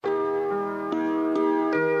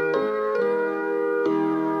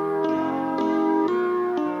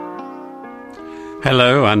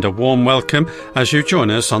Hello and a warm welcome as you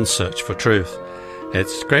join us on Search for Truth.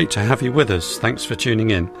 It's great to have you with us. Thanks for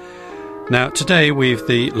tuning in. Now today we've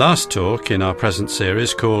the last talk in our present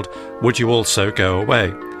series called Would You Also Go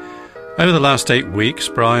Away? Over the last 8 weeks,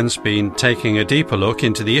 Brian's been taking a deeper look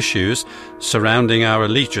into the issues surrounding our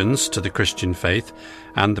allegiance to the Christian faith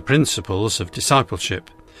and the principles of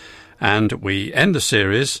discipleship. And we end the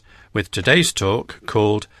series with today's talk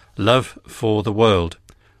called Love for the World.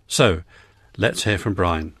 So, let's hear from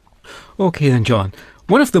Brian. OK then, John.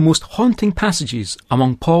 One of the most haunting passages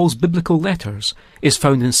among Paul's biblical letters is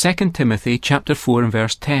found in 2 Timothy chapter 4 and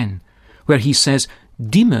verse 10, where he says,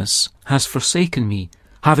 Demas has forsaken me,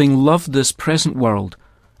 having loved this present world,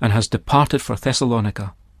 and has departed for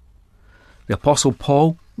Thessalonica. The Apostle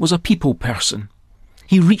Paul was a people person.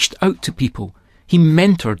 He reached out to people. He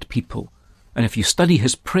mentored people. And if you study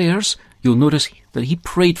his prayers, you'll notice that he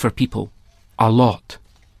prayed for people a lot.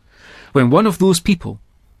 When one of those people,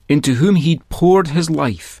 into whom he'd poured his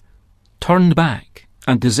life, turned back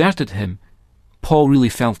and deserted him, Paul really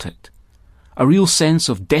felt it. A real sense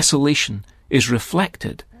of desolation is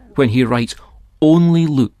reflected when he writes, Only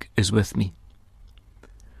Luke is with me.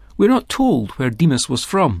 We're not told where Demas was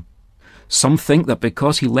from. Some think that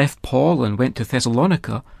because he left Paul and went to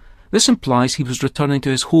Thessalonica, this implies he was returning to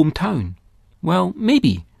his hometown. Well,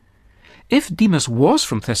 maybe. If Demas was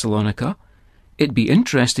from Thessalonica, it'd be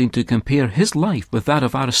interesting to compare his life with that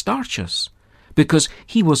of Aristarchus, because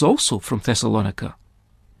he was also from Thessalonica.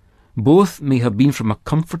 Both may have been from a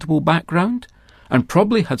comfortable background, and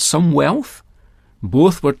probably had some wealth.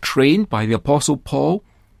 Both were trained by the Apostle Paul,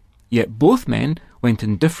 yet both men went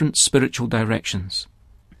in different spiritual directions.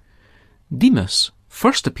 Demas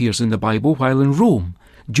first appears in the Bible while in Rome,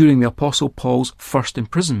 during the Apostle Paul's first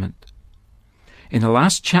imprisonment. In the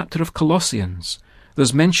last chapter of Colossians,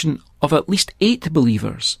 there's mention of at least 8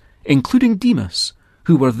 believers, including Demas,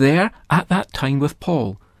 who were there at that time with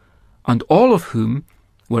Paul, and all of whom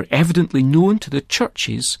were evidently known to the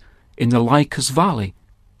churches in the Lycus Valley,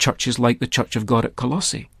 churches like the Church of God at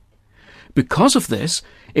Colossae. Because of this,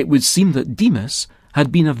 it would seem that Demas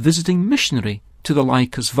had been a visiting missionary to the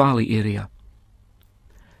Lycus Valley area.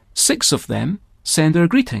 6 of them send their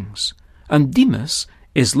greetings, and Demas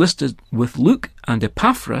is listed with Luke and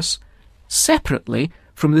Epaphras separately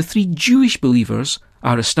from the 3 Jewish believers,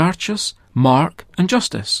 Aristarchus, Mark, and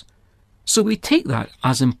Justus. So we take that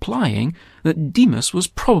as implying that Demas was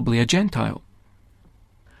probably a Gentile.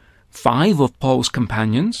 5 of Paul's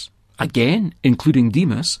companions, again including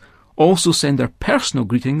Demas, also send their personal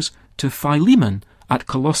greetings to Philemon at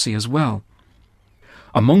Colossae as well.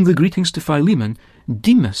 Among the greetings to Philemon,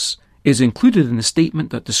 Demas is included in the statement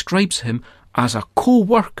that describes him as a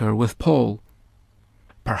co-worker with Paul.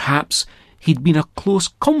 Perhaps he'd been a close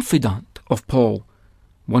confidant of Paul.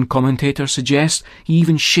 One commentator suggests he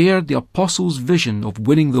even shared the apostle's vision of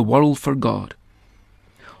winning the world for God.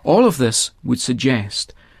 All of this would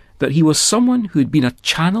suggest that he was someone who had been a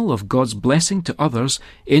channel of God's blessing to others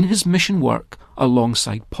in his mission work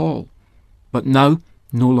alongside Paul. But now,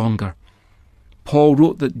 no longer. Paul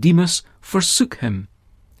wrote that Demas forsook him.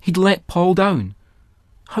 He'd let Paul down.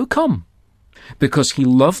 How come? Because he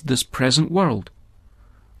loved this present world.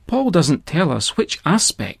 Paul doesn't tell us which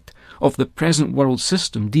aspect of the present world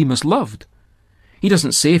system Demas loved. He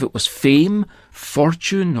doesn't say if it was fame,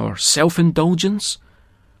 fortune, or self-indulgence.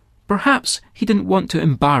 Perhaps he didn't want to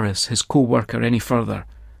embarrass his co-worker any further.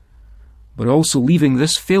 But also leaving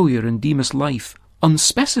this failure in Demas' life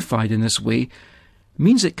unspecified in this way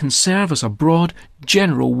means it can serve as a broad,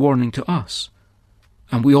 general warning to us.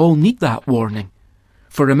 And we all need that warning.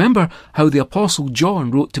 For remember how the Apostle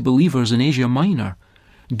John wrote to believers in Asia Minor,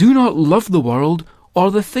 Do not love the world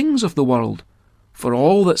or the things of the world, for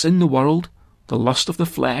all that's in the world, the lust of the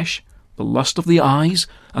flesh, the lust of the eyes,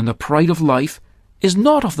 and the pride of life, is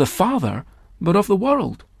not of the Father, but of the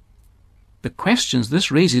world. The questions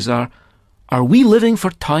this raises are we living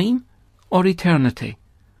for time or eternity?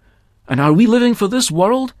 And are we living for this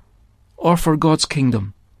world or for God's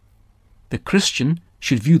kingdom? The Christian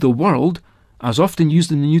should view the world, as often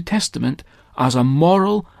used in the New Testament, as a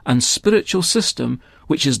moral and spiritual system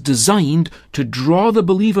which is designed to draw the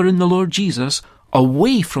believer in the Lord Jesus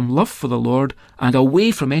away from love for the Lord and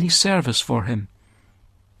away from any service for him.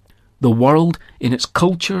 The world, in its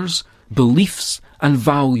cultures, beliefs, and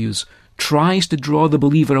values, tries to draw the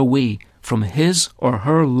believer away from his or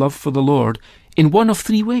her love for the Lord in one of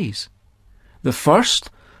 3 ways. The first,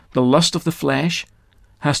 the lust of the flesh,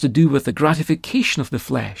 has to do with the gratification of the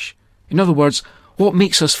flesh. In other words, what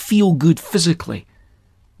makes us feel good physically.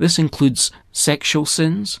 This includes sexual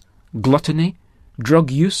sins, gluttony,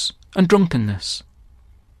 drug use, and drunkenness.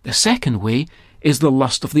 The second way is the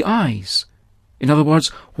lust of the eyes. In other words,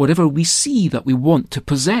 whatever we see that we want to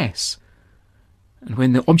possess. And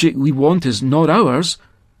when the object we want is not ours,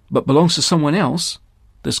 but belongs to someone else,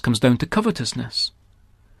 this comes down to covetousness.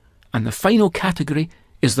 And the final category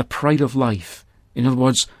is the pride of life. In other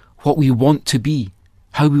words, what we want to be,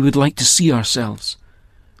 how we would like to see ourselves,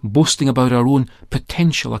 boasting about our own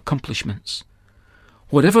potential accomplishments.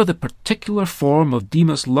 Whatever the particular form of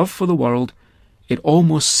Demas' love for the world, it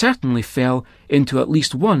almost certainly fell into at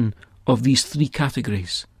least one of these three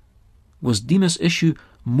categories. Was Demas' issue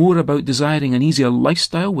more about desiring an easier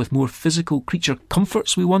lifestyle with more physical creature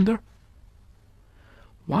comforts, we wonder?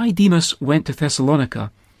 Why Demas went to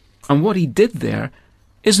Thessalonica and what he did there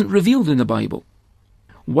isn't revealed in the Bible.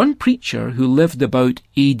 One preacher who lived about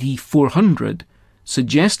AD 400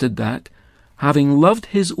 suggested that, having loved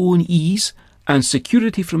his own ease and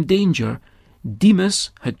security from danger,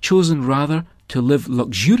 Demas had chosen rather to live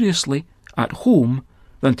luxuriously at home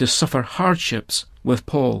than to suffer hardships with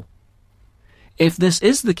Paul. If this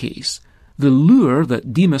is the case, the lure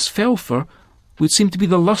that Demas fell for would seem to be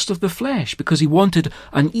the lust of the flesh, because he wanted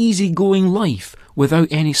an easy-going life without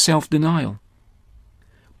any self-denial.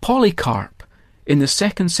 Polycarp, in the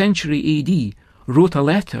 2nd century AD, wrote a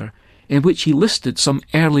letter in which he listed some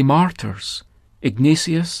early martyrs: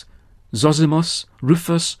 Ignatius, Zosimus,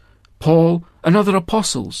 Rufus, Paul, and other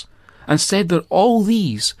apostles, and said that all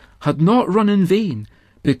these had not run in vain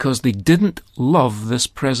because they didn't love this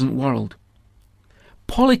present world.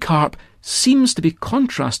 Polycarp seems to be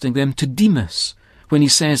contrasting them to Demas when he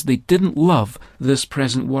says they didn't love this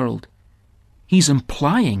present world. He's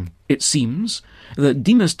implying, it seems, that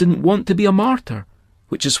Demas didn't want to be a martyr,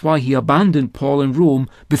 which is why he abandoned Paul in Rome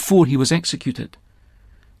before he was executed.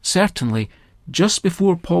 Certainly, just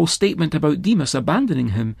before Paul's statement about Demas abandoning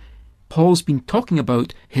him, Paul's been talking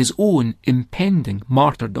about his own impending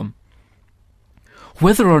martyrdom.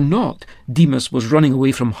 Whether or not Demas was running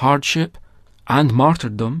away from hardship and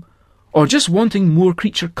martyrdom, or just wanting more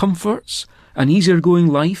creature comforts, an easier-going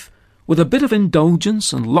life, with a bit of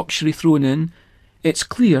indulgence and luxury thrown in, it's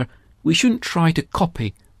clear we shouldn't try to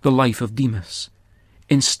copy the life of Demas.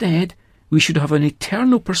 Instead, we should have an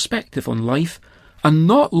eternal perspective on life and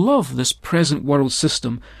not love this present world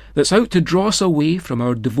system that's out to draw us away from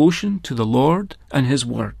our devotion to the Lord and His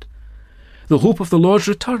Word. The hope of the Lord's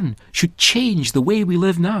return should change the way we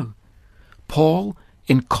live now. Paul,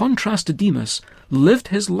 in contrast to Demas, lived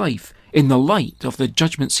his life in the light of the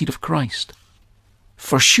judgment seat of Christ.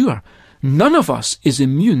 For sure, none of us is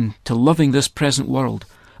immune to loving this present world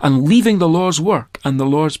and leaving the Lord's work and the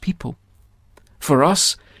Lord's people. For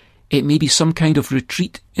us, it may be some kind of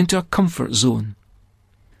retreat into a comfort zone.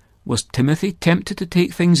 Was Timothy tempted to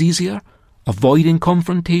take things easier, avoiding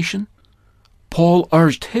confrontation? Paul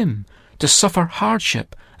urged him to suffer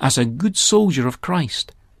hardship as a good soldier of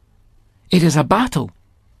Christ. It is a battle.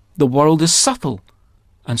 The world is subtle,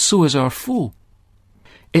 and so is our foe.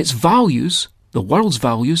 Its values, the world's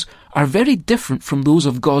values, are very different from those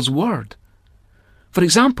of God's Word. For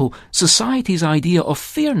example, society's idea of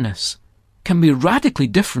fairness can be radically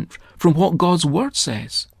different from what God's Word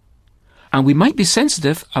says. And we might be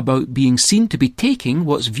sensitive about being seen to be taking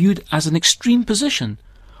what's viewed as an extreme position,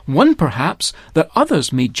 one perhaps that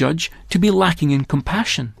others may judge to be lacking in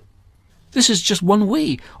compassion. This is just one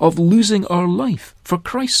way of losing our life for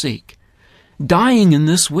Christ's sake. Dying in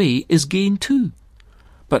this way is gain too.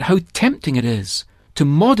 But how tempting it is to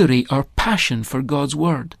moderate our passion for God's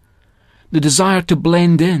Word. The desire to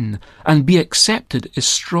blend in and be accepted is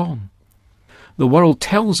strong. The world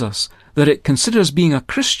tells us that it considers being a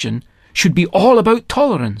Christian should be all about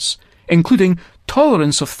tolerance, including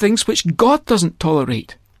tolerance of things which God doesn't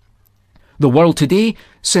tolerate. The world today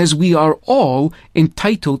says we are all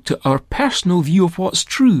entitled to our personal view of what's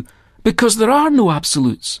true, because there are no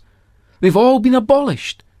absolutes. They've all been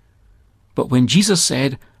abolished. But when Jesus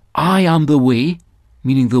said, "I am the way,"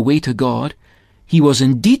 meaning the way to God, he was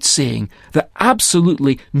indeed saying that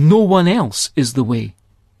absolutely no one else is the way.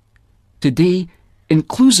 Today,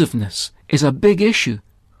 inclusiveness is a big issue.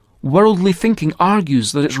 Worldly thinking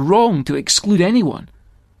argues that it's wrong to exclude anyone.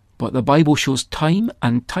 But the Bible shows time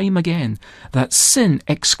and time again that sin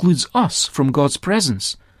excludes us from God's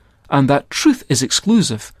presence, and that truth is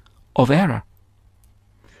exclusive of error.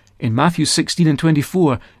 In Matthew 16 and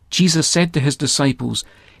 24, Jesus said to his disciples,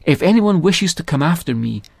 "If anyone wishes to come after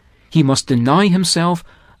me, he must deny himself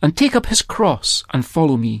and take up his cross and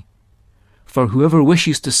follow me. For whoever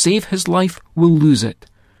wishes to save his life will lose it,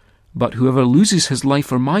 but whoever loses his life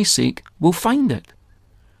for my sake will find it.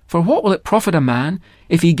 For what will it profit a man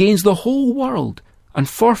if he gains the whole world and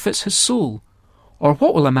forfeits his soul? Or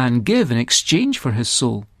what will a man give in exchange for his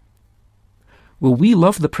soul?" Will we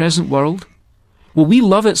love the present world? Will we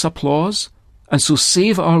love its applause, and so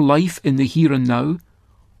save our life in the here and now?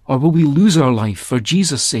 Or will we lose our life for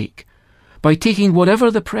Jesus' sake, by taking whatever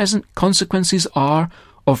the present consequences are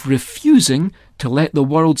of refusing to let the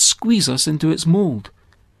world squeeze us into its mould?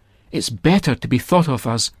 It's better to be thought of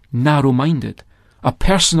as narrow-minded, a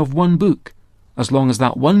person of one book, as long as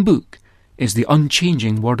that one book is the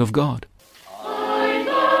unchanging Word of God.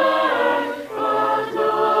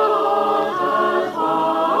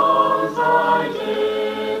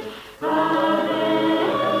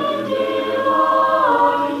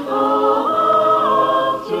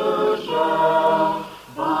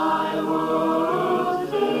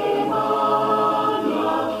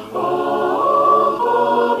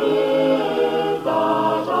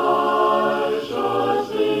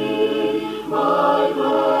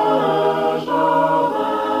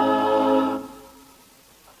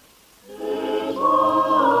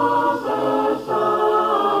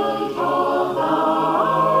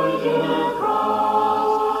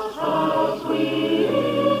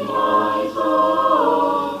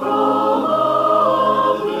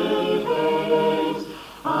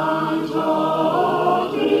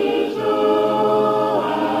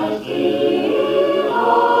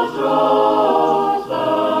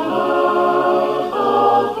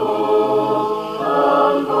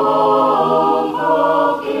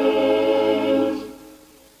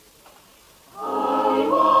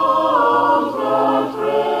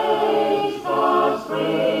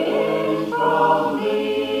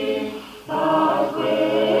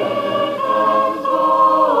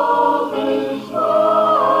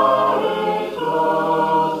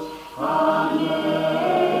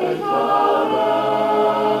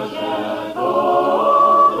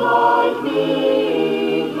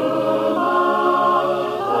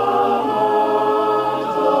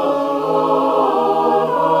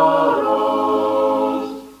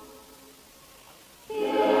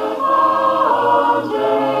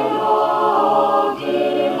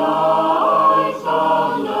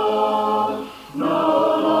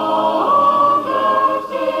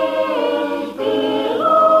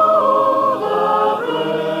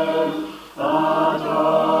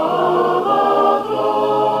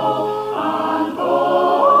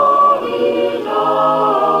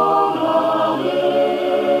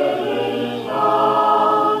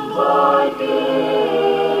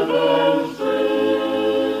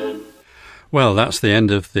 Well, that's the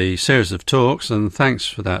end of the series of talks, and thanks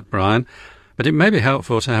for that, Brian. But it may be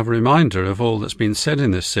helpful to have a reminder of all that's been said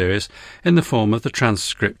in this series in the form of the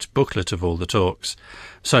transcript booklet of all the talks.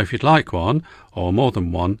 So if you'd like one, or more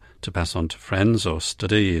than one, to pass on to friends or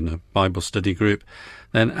study in a Bible study group,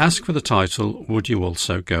 then ask for the title, Would You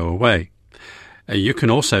Also Go Away? You can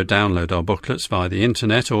also download our booklets via the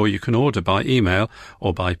internet, or you can order by email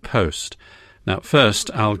or by post. Now,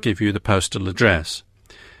 first, I'll give you the postal address.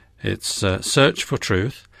 It's Search for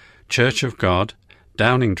Truth, Church of God,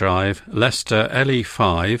 Downing Drive, Leicester,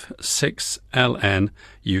 LE5 6LN,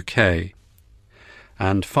 UK.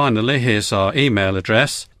 And finally, here's our email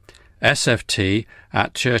address,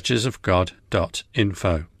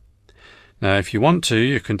 sft@churchesofgod.info. Now, if you want to,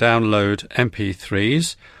 you can download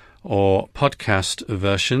MP3s or podcast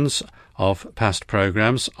versions of past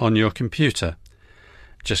programmes on your computer.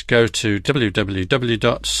 Just go to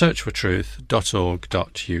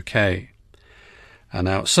www.searchfortruth.org.uk. And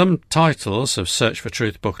now some titles of Search for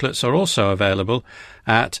Truth booklets are also available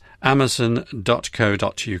at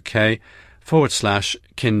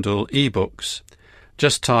amazon.co.uk/Kindle ebooks.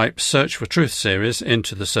 Just type Search for Truth series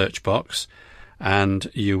into the search box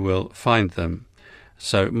and you will find them.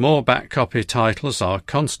 So more back copy titles are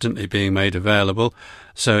constantly being made available,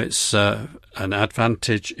 so it's an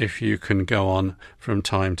advantage if you can go on from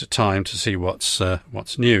time to time to see what's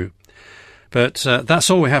new. But that's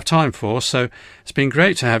all we have time for, so it's been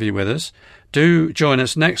great to have you with us. Do join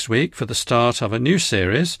us next week for the start of a new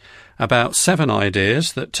series about 7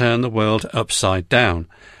 ideas that turn the world upside down.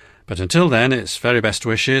 But until then, it's very best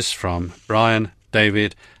wishes from Brian,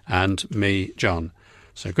 David and me, John.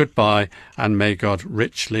 So goodbye, and may God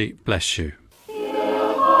richly bless you.